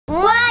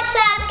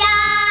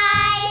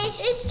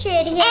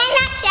Trinity here. And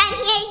Madison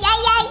here.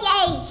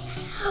 Yay.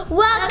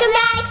 Welcome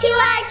back to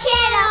our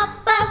channel.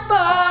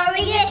 Before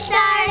we get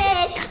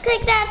started,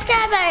 click that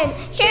subscribe button.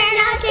 Share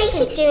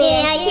notifications. Give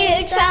me a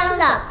huge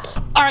thumbs up.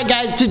 Alright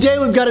guys, today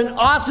we've got an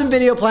awesome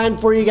video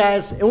planned for you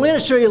guys, and we're going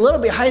to show you a little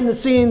behind the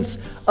scenes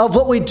of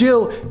what we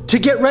do to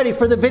get ready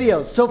for the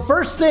videos. So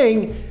first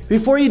thing,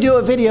 before you do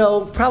a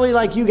video, probably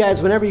like you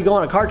guys whenever you go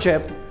on a car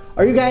trip,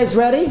 are you guys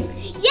ready?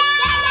 Yeah.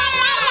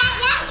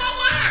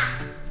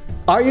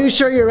 Are you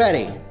sure you're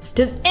ready?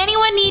 Does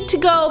anyone need to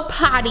go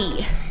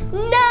potty?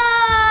 No!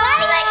 Why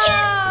would you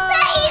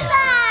say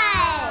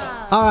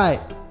that?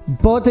 Alright,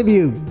 both of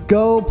you,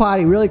 go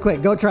potty really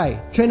quick. Go try.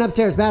 Trin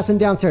upstairs, Madison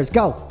downstairs.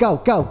 Go.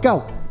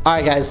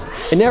 Alright guys,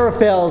 it never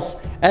fails.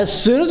 As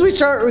soon as we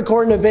start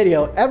recording a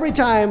video, every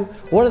time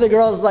one of the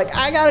girls is like,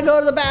 I gotta go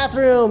to the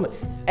bathroom.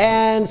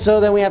 And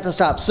so then we have to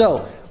stop.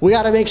 So we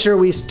gotta make sure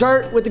we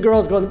start with the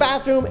girls going to the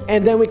bathroom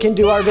and then we can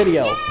do our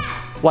video.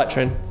 Yeah. What,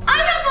 Trin?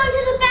 I'm not going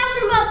to the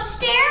bathroom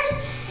upstairs.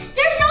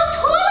 There's no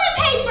toilet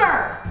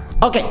paper.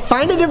 Okay,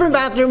 find a different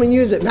bathroom and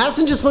use it.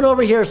 Madison just went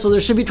over here, so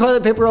there should be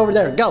toilet paper over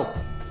there. Go.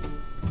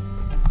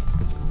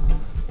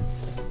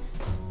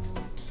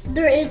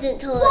 There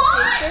isn't toilet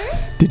paper.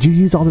 Did you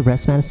use all the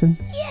rest, Madison?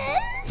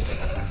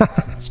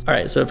 Yes.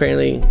 Alright, so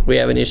apparently we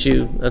have an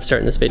issue of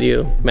starting this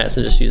video.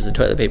 Madison just used the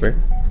toilet paper.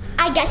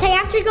 I guess I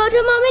have to go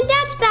to Mom and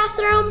Dad's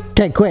bathroom.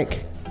 Okay,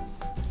 quick.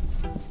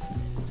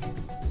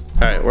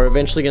 Alright, we're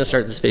eventually gonna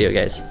start this video,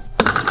 guys.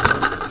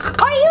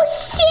 Are you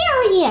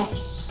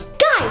serious?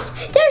 Guys,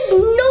 there's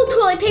no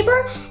toilet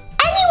paper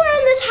anywhere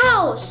in this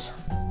house.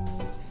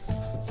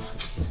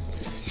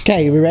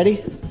 Okay, you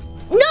ready?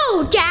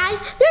 No, Dad,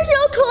 there's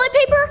no toilet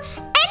paper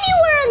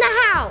anywhere in the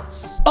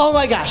house. Oh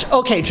my gosh.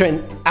 Okay,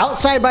 Trin,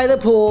 outside by the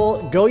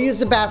pool, go use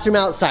the bathroom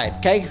outside,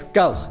 okay?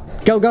 Go.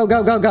 Go.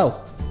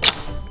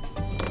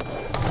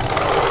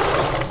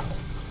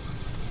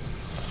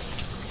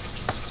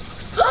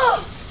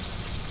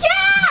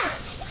 Dad,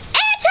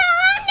 it's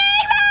Hello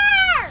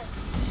Neighbor!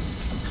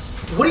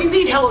 What do you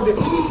need, Hello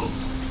Neighbor?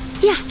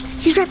 Yeah,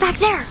 he's right back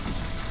there.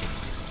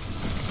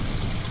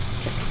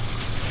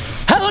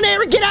 Hello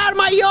Neighbor, get out of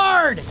my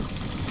yard!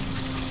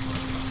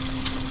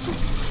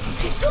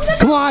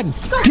 Come on,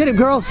 get him,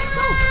 girls.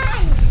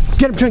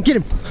 Get him, Trin, get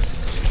him.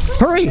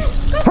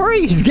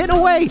 Hurry, he's getting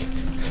away.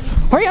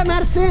 Hurry up,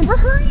 Madison. We're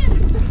hurrying.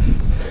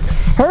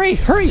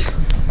 Hurry.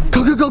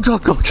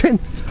 Go, Trin.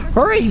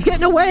 Hurry, he's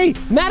getting away.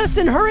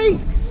 Madison, hurry.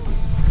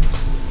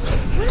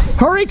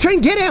 Hurry,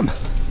 Trin, get him.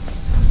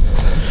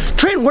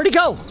 Trin, where'd he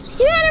go?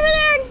 He ran over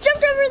there and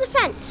jumped over the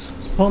fence.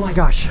 Oh my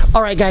gosh.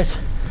 All right, guys.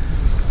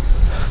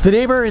 The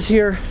neighbor is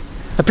here.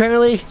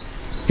 Apparently,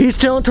 he's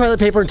stealing toilet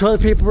paper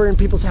in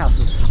people's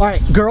houses. All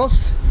right, girls.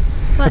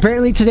 What?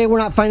 Apparently today we're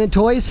not finding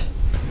toys.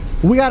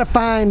 We gotta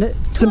find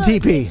some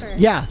TP. Paper.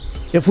 Yeah.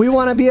 If we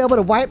want to be able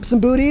to wipe some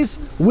booties,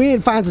 we need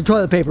to find some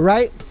toilet paper,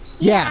 right?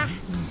 Yeah.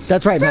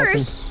 That's right,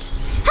 Madison.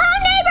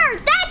 Hello,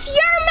 neighbor. That's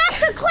your mess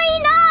to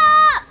clean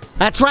up.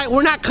 That's right.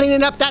 We're not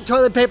cleaning up that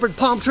toilet papered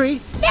palm tree.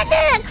 This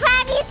is a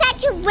crappy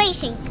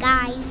situation,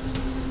 guys.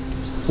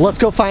 Let's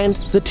go find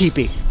the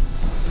teepee.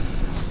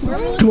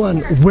 Come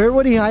on, where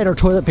would he hide our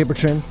toilet paper,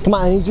 Trin? Come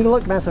on, I need you to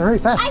look, Madison. Hurry,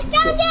 fast. I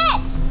found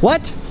it!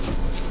 What?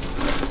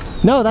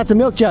 No, that's a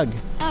milk jug.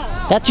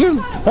 Oh. That's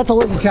a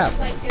lizard trap.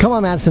 Come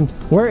on, Madison.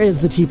 Where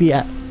is the teepee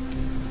at?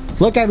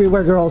 Look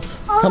everywhere, girls.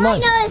 Come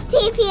on. All I know is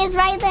TP is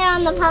right there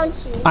on the palm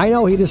tree. I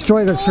know, he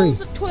destroyed our tree.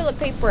 Rolls of toilet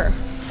paper.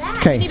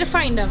 Okay. We need to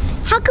find them.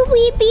 How could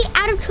we be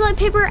out of toilet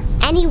paper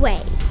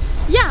anyway?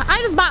 Yeah, I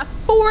just bought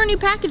 4 new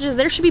packages.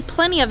 There should be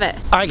plenty of it.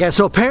 All right, guys,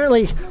 so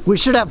apparently we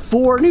should have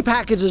 4 new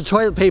packages of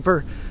toilet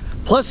paper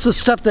plus the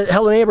stuff that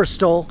Hello Neighbor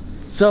stole.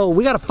 So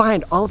we gotta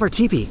find all of our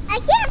teepee. I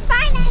can't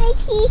find any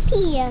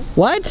TP.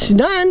 What?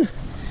 None?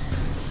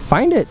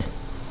 Find it.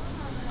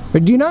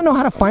 But do you not know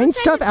how to find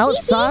stuff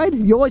outside?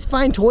 You always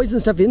find toys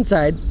and stuff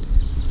inside.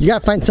 You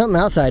gotta find something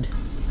outside.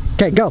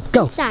 Okay, go.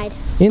 Inside.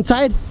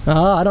 Inside?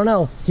 Oh, I don't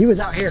know. He was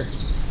out here.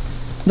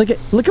 Look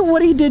at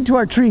what he did to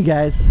our tree,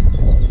 guys.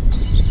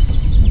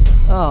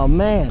 Oh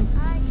man.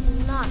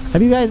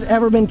 Have you guys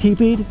ever been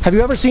teepeed? Have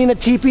you ever seen a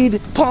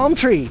teepeed palm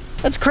tree?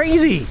 That's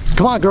crazy.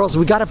 Come on, girls,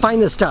 we gotta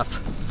find this stuff.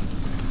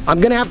 I'm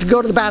gonna have to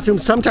go to the bathroom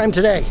sometime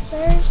today.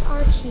 Where's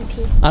our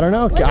TP? I don't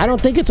know. Lizard. I don't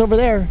think it's over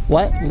there.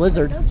 What?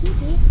 Lizard. No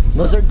TP.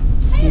 Lizard?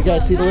 You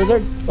guys see the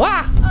lizard?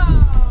 Ah!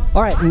 Oh.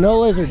 All right, no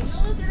lizards.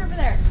 No lizard over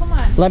there. Come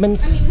on.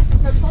 Lemons? I mean,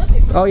 no toilet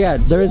paper. Oh yeah,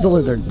 there is a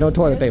lizard. No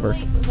toilet paper.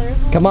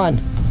 Come on.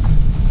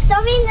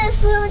 Stuffing this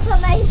glue into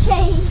my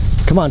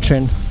face. Come on,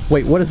 Trin.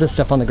 Wait, what is this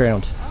stuff on the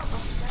ground?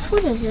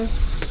 What is this?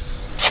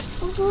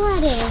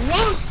 What is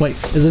this? Wait,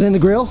 is it in the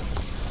grill?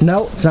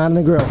 No, it's not in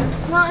the grill.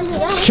 Not in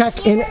the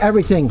Check in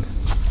everything.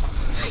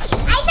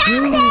 I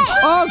found it!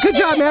 Oh, good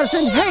job,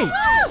 Madison. Hey,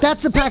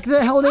 that's the pack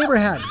that Hello Neighbor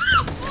had.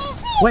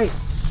 Wait,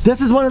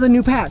 this is one of the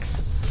new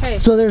packs. Okay.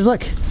 So there's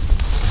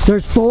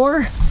 4,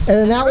 and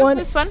then that one,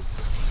 this one,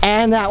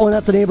 and that one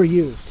that the neighbor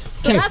used.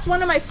 So that's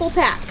one of my full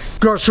packs.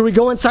 Girls, should we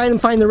go inside and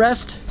find the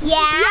rest? Yeah,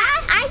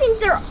 I think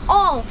they're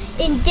all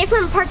in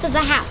different parts of the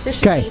house. There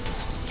should Okay.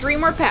 be 3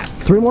 more packs.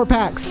 3 more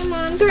packs. Come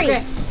on, 3.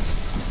 Okay.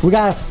 We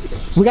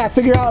gotta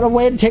figure out a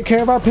way to take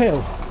care of our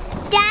poo.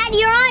 Dad,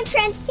 you're on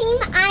Trent's team.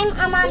 I'm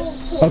on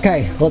Mommy's team.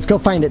 Okay, let's go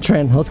find it,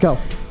 Trin. Let's go.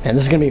 And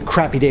this is gonna be a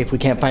crappy day if we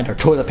can't find our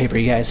toilet paper,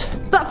 you guys.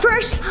 But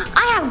first,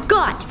 I have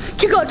got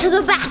to go to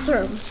the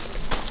bathroom.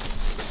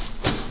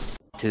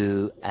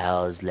 2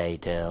 hours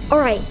later. All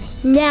right,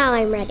 now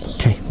I'm ready.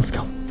 Okay, let's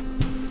go.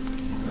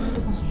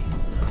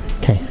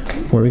 Okay,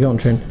 where are we going,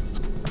 Trin?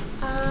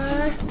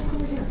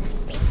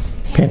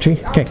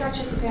 Pantry? Okay.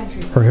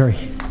 Hurry, hurry.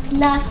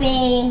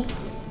 Nothing.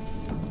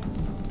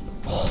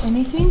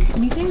 Anything?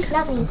 Anything?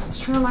 Nothing. Let's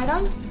turn a light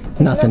on.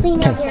 Nothing. Nothing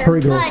Okay, up here. hurry,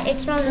 girls. But it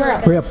smells really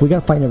good. Hurry up, we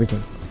gotta find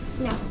everything.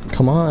 No.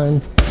 Come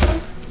on.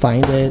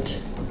 Find it.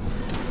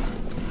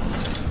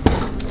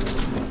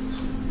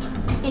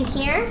 In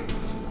here?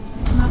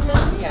 Nothing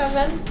in the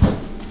oven.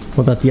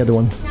 What about the other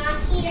one?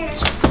 Not here.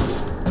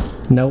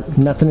 Nope,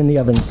 nothing in the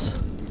ovens.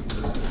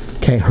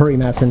 Okay, hurry,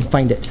 Madison.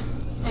 Find it.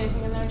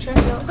 Anything in there,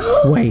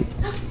 Trin? Wait,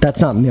 that's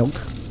not milk.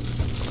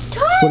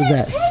 What is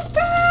that?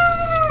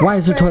 Paper! Why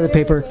is there toilet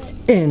paper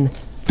in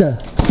the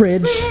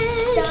fridge? In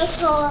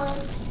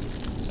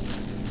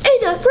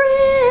the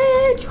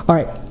fridge!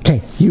 Alright,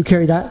 okay, you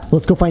carry that.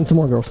 Let's go find some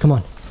more, girls. Come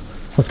on.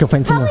 Let's go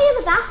find some Probably more. in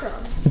the bathroom.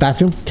 The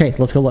bathroom? Okay,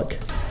 let's go look.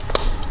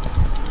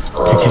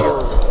 Okay.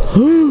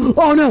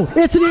 Oh no!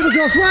 It's the neighbor,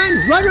 girls!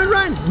 Run! Run, run,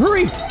 run!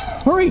 Hurry!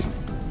 Hurry!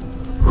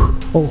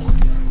 Oh,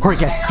 hurry,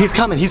 guys. He's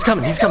coming, he's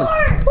coming, he's coming.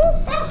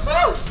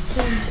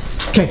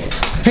 Okay.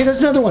 Hey, there's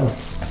another one.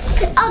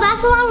 Oh,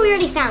 that's the one we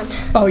already found.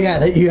 Oh yeah,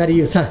 that you had to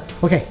use, huh?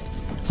 Okay,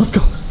 let's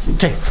go.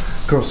 Okay,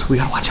 girls, we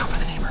gotta watch out for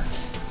the neighbor.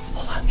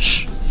 Hold on,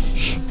 shh,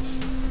 shh.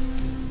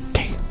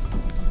 Okay.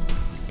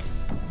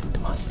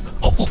 Come on.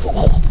 Oh,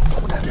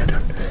 down.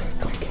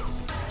 Okay.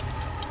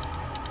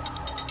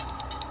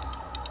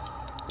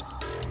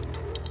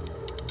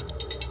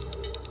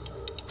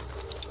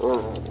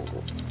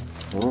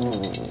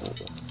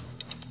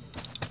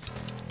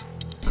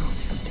 Girls,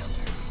 he's down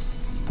there.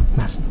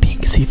 Madison,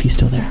 peek, see if he's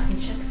still there.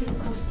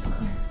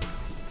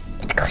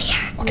 Clear.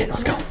 Okay,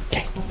 let's go.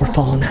 Okay, we're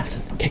following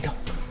Madison. Okay, go.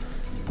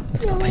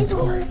 Let's go find some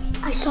more.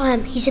 I saw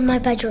him. He's in my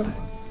bedroom.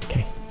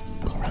 Okay,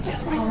 go around the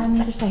other way. Go around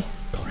the other side.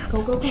 Go around.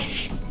 Go.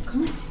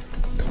 Come on.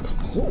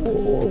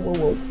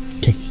 Whoa.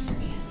 Okay.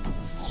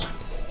 Hold on.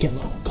 Get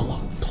low. Go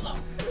low.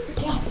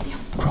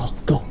 Crawl.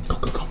 Go.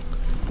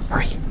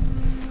 Hurry.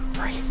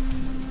 Okay.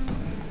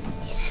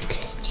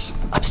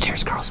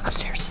 Upstairs, girls.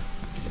 Upstairs.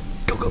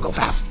 Go.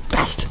 Fast.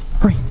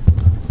 Hurry.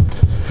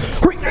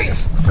 There he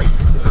is. Hurry.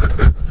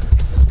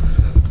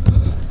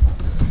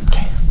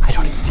 Okay. I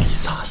don't even think he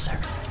saw us there.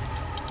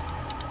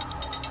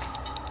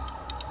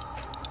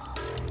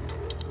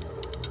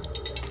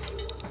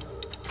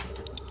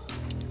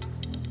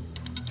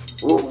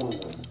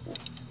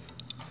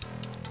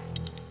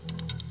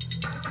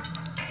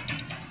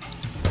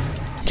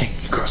 Okay,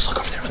 you girls look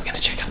over there. I'm gonna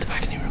check out the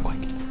balcony real quick.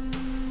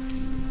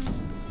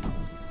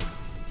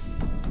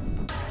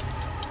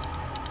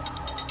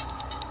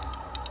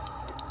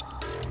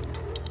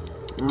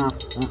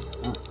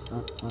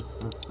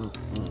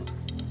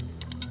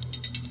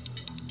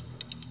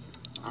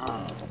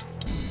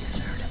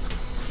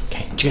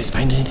 Okay, did you guys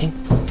find anything?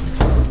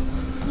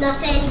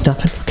 Nothing.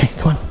 Nothing? Okay,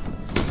 come on.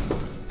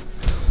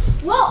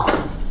 Whoa!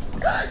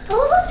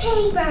 Toilet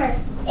paper.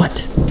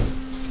 What?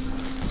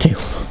 Okay,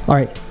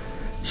 alright.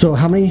 So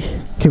how many?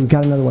 Okay, we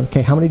got another one.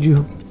 Okay, how many did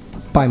you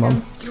buy,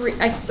 Mom? 3.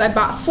 I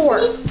bought 4.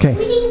 Okay.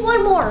 We need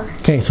one more.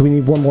 Okay, so we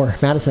need one more.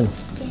 Madison,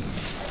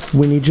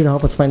 we need you to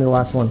help us find the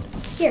last one.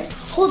 Here,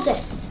 hold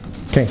this.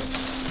 Okay.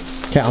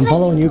 Okay, I'm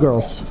following you,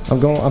 girls. I'm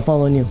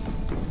following you.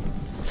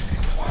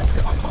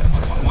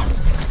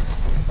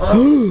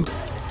 Come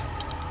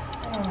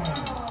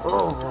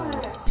on.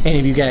 Any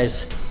of you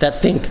guys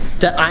that think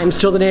that I'm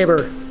still the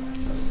neighbor,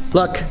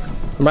 look,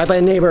 I'm right by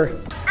the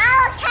neighbor.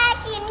 I'll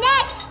catch you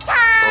next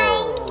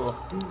time.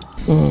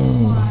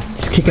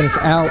 He's kicking us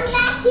out. Come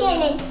back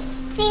in and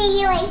see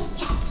you and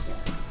catch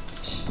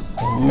you.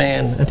 Oh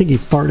man, I think he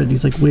farted.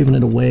 He's like waving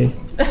it away.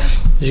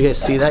 Did you guys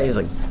see that? He's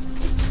like.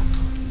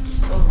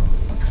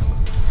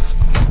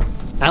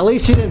 At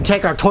least he didn't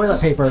take our toilet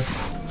paper.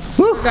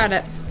 Woo! Got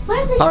it.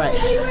 All right.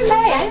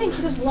 Hey, I think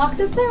he just locked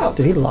us out.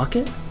 Did he lock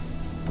it?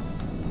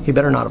 He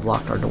better not have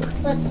locked our door.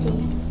 Let's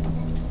see.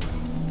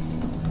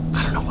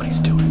 I don't know what he's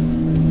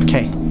doing.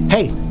 Okay.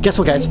 Hey, guess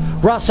what, guys?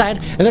 We're outside,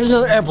 and there's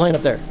another airplane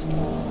up there.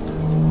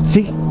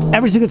 See?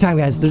 Every single time,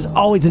 guys, there's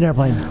always an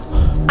airplane.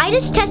 I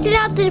just tested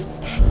out the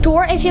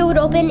door if it would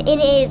open and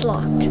it is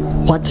locked.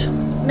 What?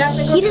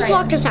 Madison, go He just try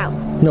locked us out.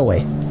 No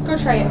way. it. Go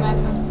try it,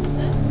 Madison.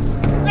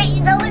 Wait,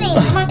 it's opening.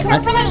 It's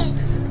opening.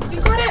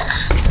 You got it.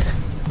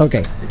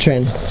 Okay,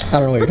 Trin, I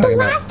don't know what you're But the talking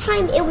about. last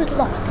time it was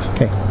locked.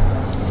 Okay.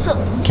 So,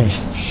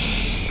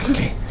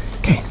 Okay.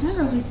 Okay.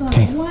 Girls, we still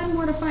Okay. have 1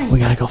 more to find. We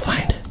gotta go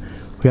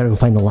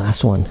find the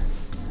last one.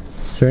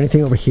 Is there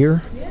anything over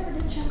here? Yeah, we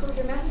did check over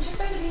here. Madison, check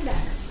by the beanbag.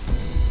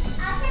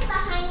 I'll check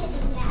behind the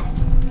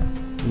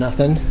beanbag.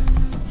 Nothing.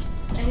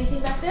 Anything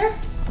back there?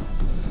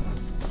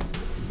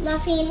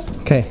 Nothing.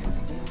 Okay.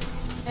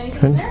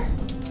 Anything in there?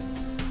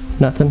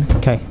 Nothing.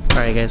 Okay. All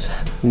right, guys,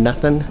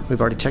 nothing.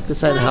 We've already checked this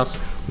side of the house.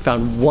 We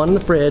found one in the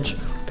fridge,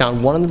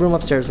 found one in the room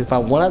upstairs, we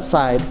found one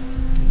outside.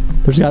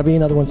 There's gotta be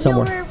another one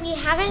somewhere. You know where we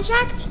haven't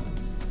checked?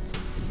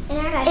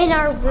 In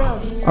our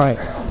room. All right,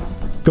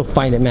 go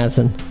find it,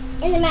 Madison.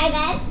 In my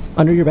bed?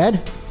 Under your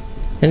bed?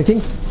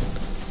 Anything?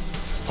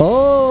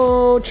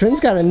 Oh, Trin's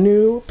got a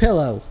new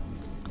pillow.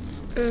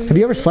 Have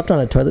you ever slept on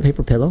a toilet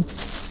paper pillow?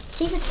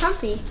 See if it's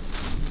comfy.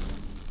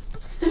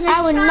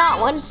 I would not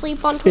want to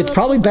sleep on toilet It's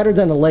probably better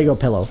than a Lego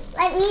pillow.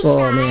 Let me Oh,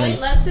 try. man.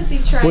 Let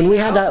Sissy try When it we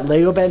out. had that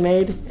Lego bed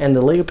made and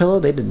the Lego pillow,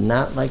 they did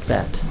not like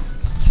that.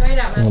 Try it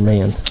out, Oh, Madison.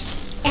 man.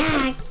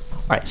 Yeah.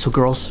 All right, so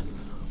girls,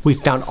 we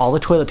found all the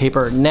toilet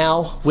paper.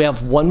 Now we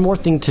have one more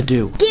thing to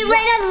do. Get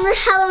rid of the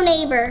Hello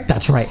Neighbor.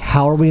 That's right.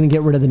 How are we gonna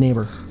get rid of the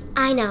neighbor?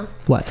 I know.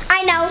 What?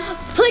 I know.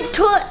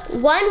 Put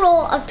one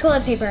roll of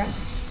toilet paper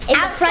in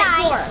the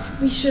front door.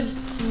 We should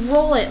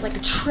roll it like a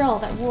trail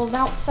that rolls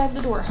outside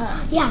the door, huh?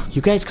 Yeah.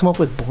 You guys come up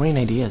with boring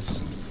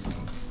ideas.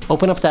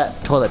 Open up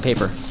that toilet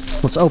paper.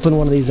 Let's open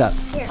one of these up.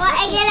 Well,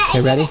 I get it.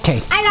 Okay, ready?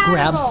 Okay. I got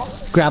a roll.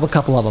 Grab a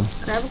couple of them.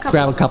 Grab a couple.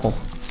 Grab a couple.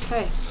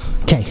 Okay.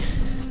 Okay.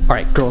 All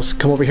right, girls,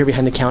 come over here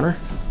behind the counter.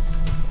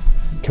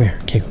 Come here.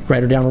 Okay,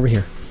 write her down over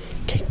here.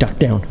 Okay, duck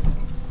down.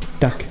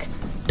 Duck.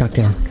 Duck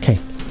down. Okay.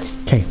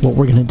 Okay, what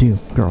we're gonna do,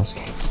 girls,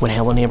 when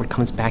Hello Neighbor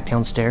comes back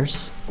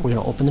downstairs, we're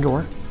gonna open the door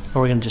and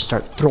we're gonna just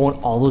start throwing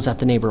all those at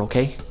the neighbor,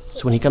 okay?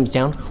 So when he comes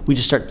down, we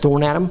just start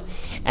throwing at him,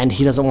 and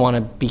he doesn't want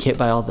to be hit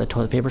by all the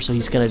toilet paper, so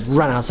he's gonna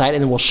run outside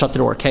and then we'll shut the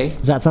door, okay?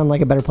 Does that sound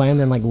like a better plan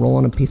than like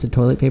rolling a piece of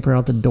toilet paper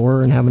out the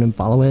door and having him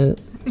follow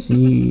it?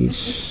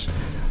 Jeez.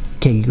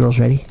 Okay, you girls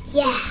ready?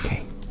 Yeah.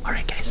 Okay. All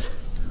right, guys.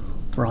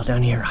 We're all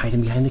down here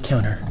hiding behind the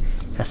counter.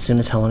 As soon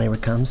as Hello Neighbor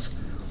comes,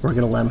 we're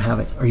gonna let him have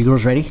it. Are you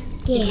girls ready?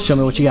 Yeah. Show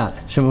me what you got.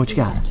 Show me what you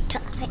got.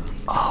 Toilet paper.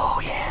 Oh,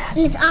 yeah. And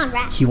it's on,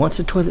 right? He wants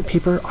to toilet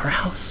paper our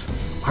house,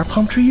 our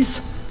palm trees.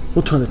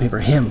 We'll toilet paper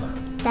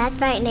him. That's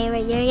right, neighbor.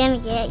 You're gonna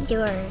get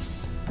yours.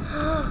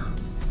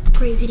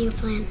 Great video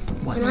plan.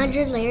 What?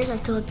 100 layers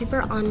of toilet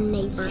paper on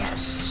neighbor.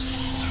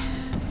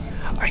 Yes.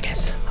 All right,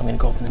 guys. I'm gonna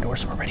go open the door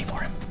so we're ready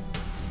for him.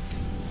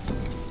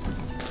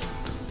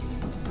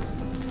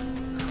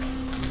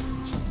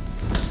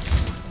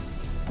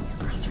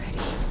 Girls ready?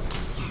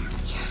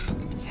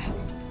 Yeah.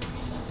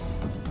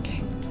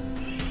 Okay.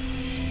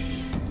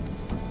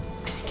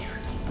 I think he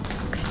heard me.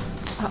 Okay.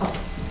 Uh-oh.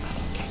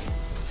 Okay.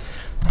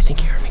 I think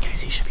he heard me,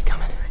 guys. He should be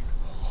coming.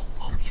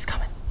 Oh, he's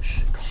coming.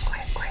 Shh, girls,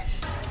 quiet, quiet.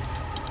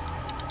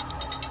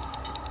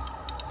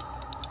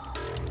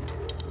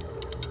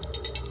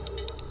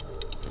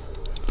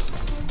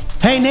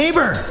 Hey,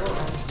 neighbor!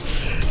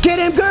 Get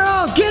him,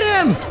 girl! Get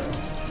him!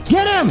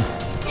 Get him!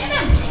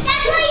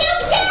 That's what you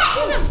get!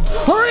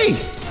 Hurry!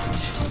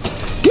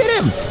 Get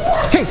him!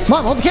 Hey,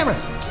 Mom, hold the camera.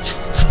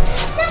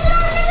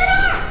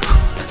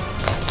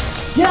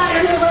 Get out of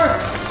here, neighbor!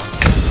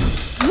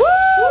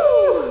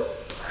 Woo!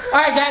 All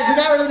right, guys, we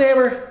got rid of the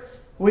neighbor.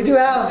 We do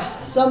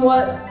have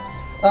somewhat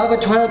of a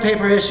toilet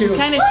paper issue.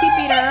 Kind of keep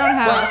it our own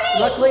house. But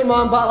luckily,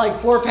 Mom bought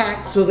like 4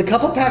 packs. So the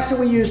couple packs that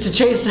we used to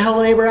chase the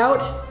Hello Neighbor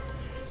out,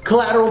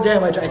 collateral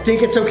damage. I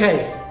think it's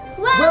okay.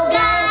 Well,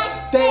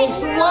 guys, thanks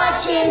for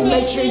watching.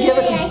 Make sure you give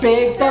us a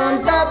big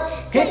thumbs up,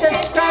 hit the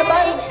subscribe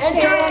button, and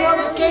turn on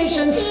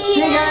notifications.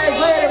 See you guys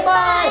later.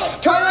 Bye.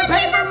 Toilet